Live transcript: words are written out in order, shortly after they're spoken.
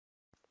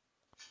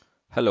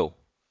Hello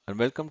and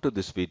welcome to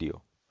this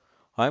video.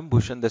 I am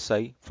Bhushan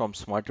Desai from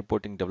Smart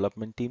Reporting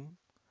Development Team.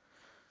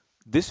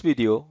 This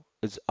video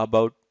is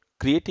about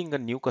creating a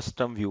new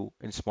custom view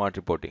in Smart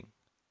Reporting,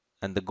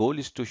 and the goal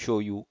is to show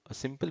you a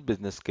simple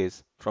business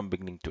case from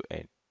beginning to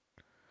end.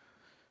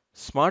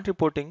 Smart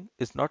Reporting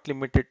is not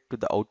limited to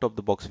the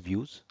out-of-the-box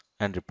views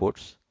and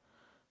reports,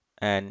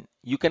 and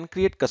you can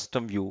create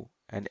custom view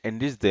and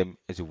enrich them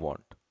as you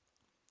want.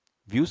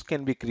 Views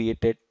can be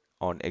created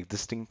on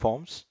existing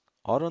forms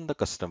or on the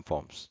custom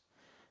forms.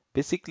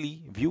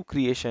 Basically, view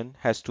creation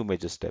has two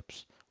major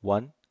steps.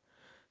 One,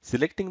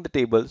 selecting the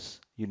tables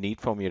you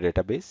need from your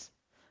database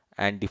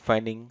and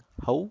defining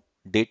how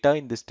data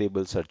in these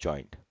tables are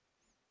joined.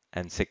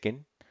 And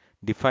second,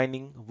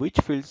 defining which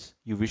fields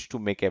you wish to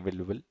make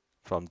available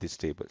from these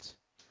tables.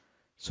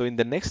 So in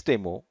the next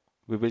demo,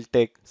 we will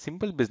take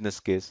simple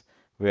business case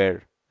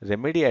where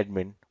Remedy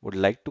admin would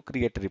like to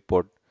create a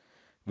report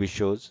which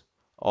shows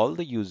all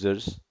the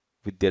users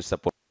with their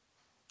support.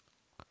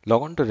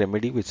 Log on to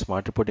Remedy with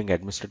Smart Reporting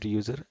Administrator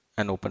user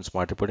and open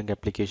Smart Reporting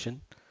application.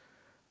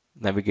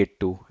 Navigate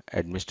to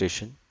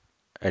Administration,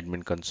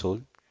 Admin Console,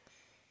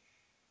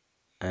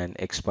 and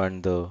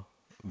expand the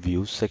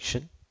Views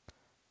section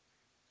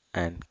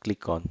and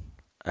click on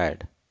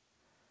Add.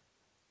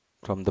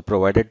 From the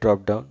provided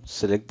drop-down,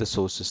 select the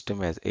source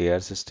system as AR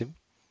system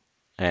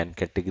and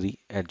category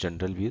as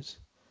General Views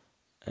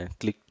and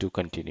click to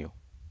continue.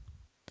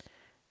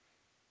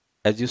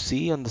 As you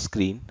see on the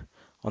screen,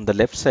 on the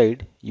left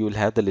side, you will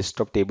have the list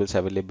of tables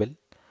available.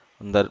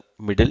 On the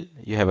middle,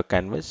 you have a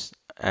canvas,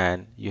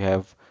 and you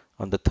have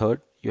on the third,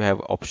 you have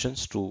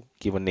options to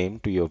give a name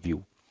to your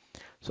view.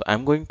 So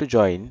I'm going to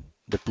join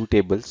the two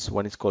tables.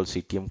 One is called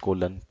CTM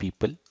colon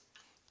people.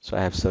 So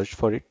I have searched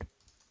for it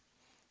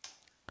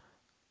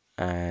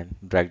and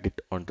dragged it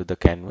onto the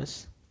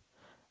canvas.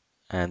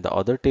 And the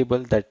other table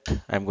that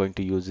I'm going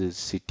to use is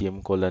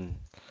CTM colon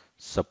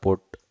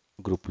support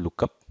group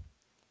lookup.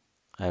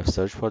 I have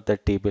searched for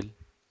that table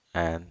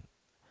and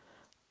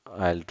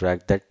I'll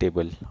drag that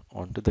table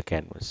onto the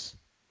canvas.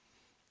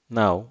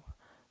 Now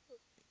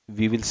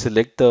we will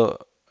select the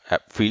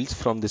fields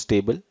from this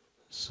table.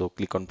 So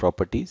click on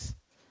properties,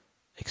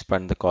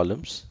 expand the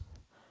columns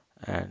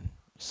and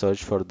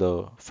search for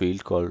the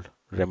field called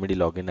remedy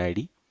login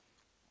ID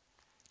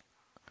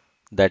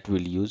that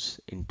we'll use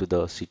into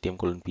the CTM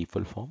colon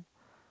people form.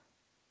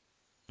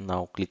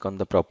 Now click on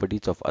the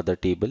properties of other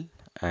table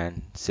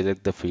and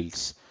select the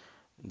fields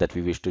that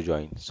we wish to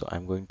join. So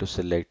I'm going to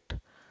select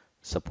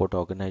support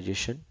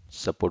organization,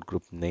 support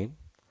group name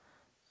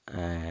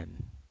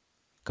and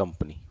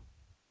company.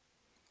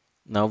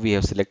 Now we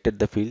have selected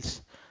the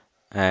fields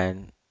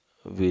and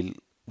we'll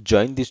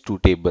join these two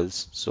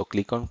tables. So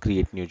click on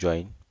create new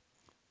join.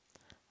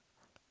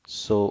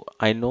 So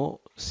I know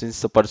since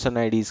the person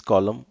ID is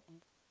column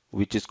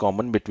which is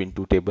common between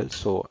two tables,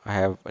 so I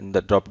have in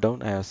the drop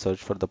down I have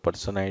searched for the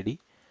person ID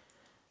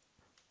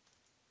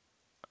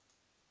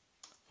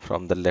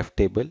from the left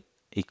table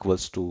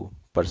equals to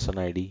person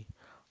ID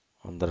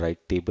on the right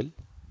table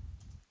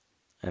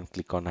and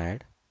click on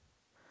add.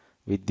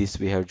 With this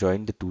we have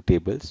joined the two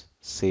tables.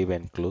 Save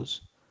and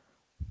close.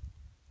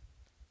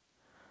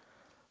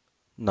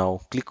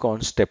 Now click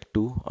on step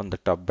 2 on the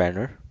top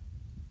banner.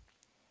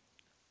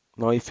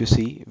 Now if you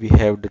see we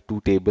have the two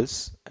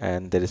tables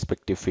and the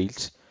respective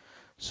fields.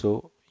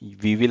 So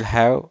we will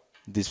have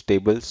these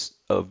tables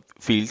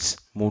fields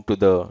move to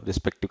the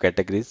respective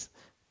categories.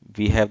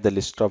 We have the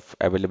list of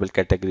available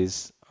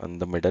categories on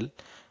the middle.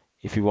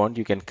 If you want,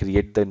 you can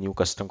create the new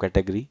custom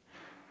category.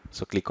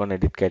 So click on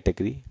edit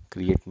category,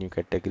 create new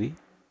category.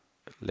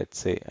 Let's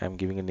say I'm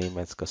giving a name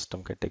as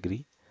custom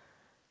category.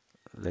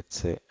 Let's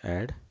say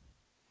add,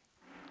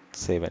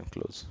 save and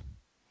close.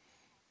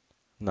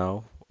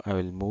 Now I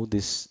will move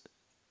these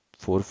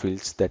four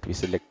fields that we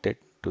selected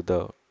to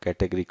the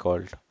category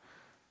called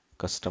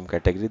custom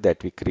category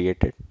that we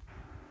created.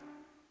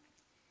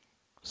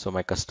 So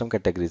my custom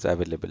category is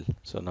available.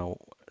 So now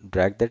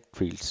drag that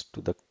fields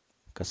to the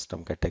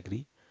custom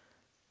category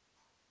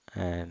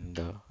and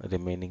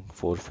remaining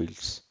four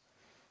fields.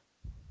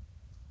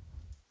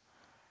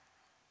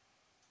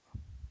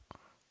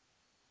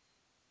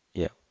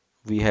 Yeah,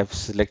 we have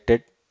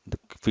selected the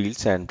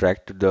fields and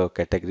dragged to the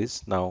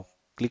categories. Now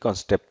click on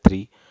step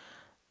 3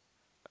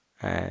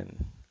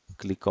 and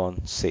click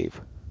on save.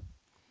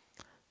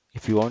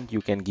 If you want,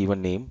 you can give a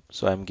name.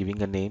 So I'm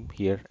giving a name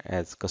here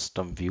as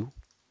custom view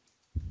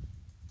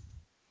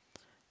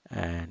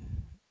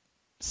and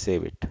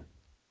save it.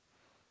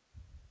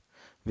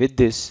 With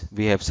this,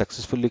 we have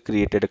successfully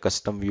created a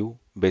custom view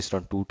based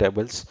on two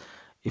tables.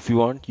 If you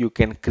want, you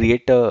can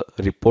create a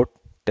report,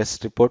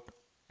 test report,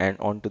 and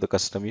onto the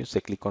custom view.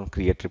 Say click on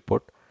create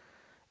report.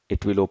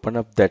 It will open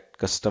up that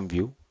custom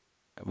view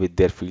with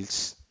their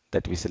fields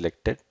that we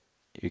selected.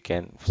 You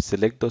can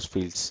select those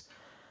fields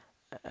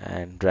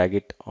and drag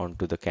it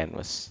onto the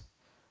canvas.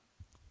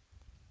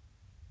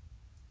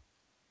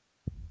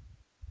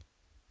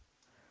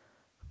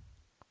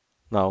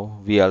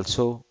 Now we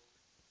also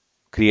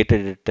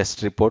created a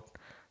test report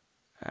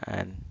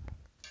and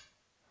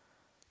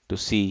to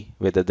see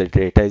whether the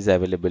data is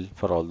available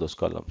for all those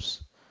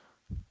columns.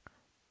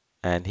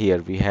 And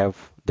here we have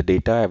the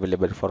data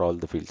available for all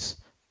the fields.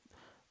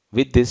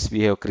 With this,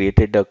 we have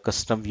created a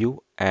custom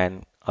view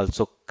and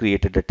also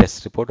created a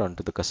test report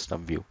onto the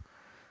custom view.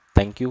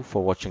 Thank you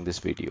for watching this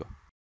video.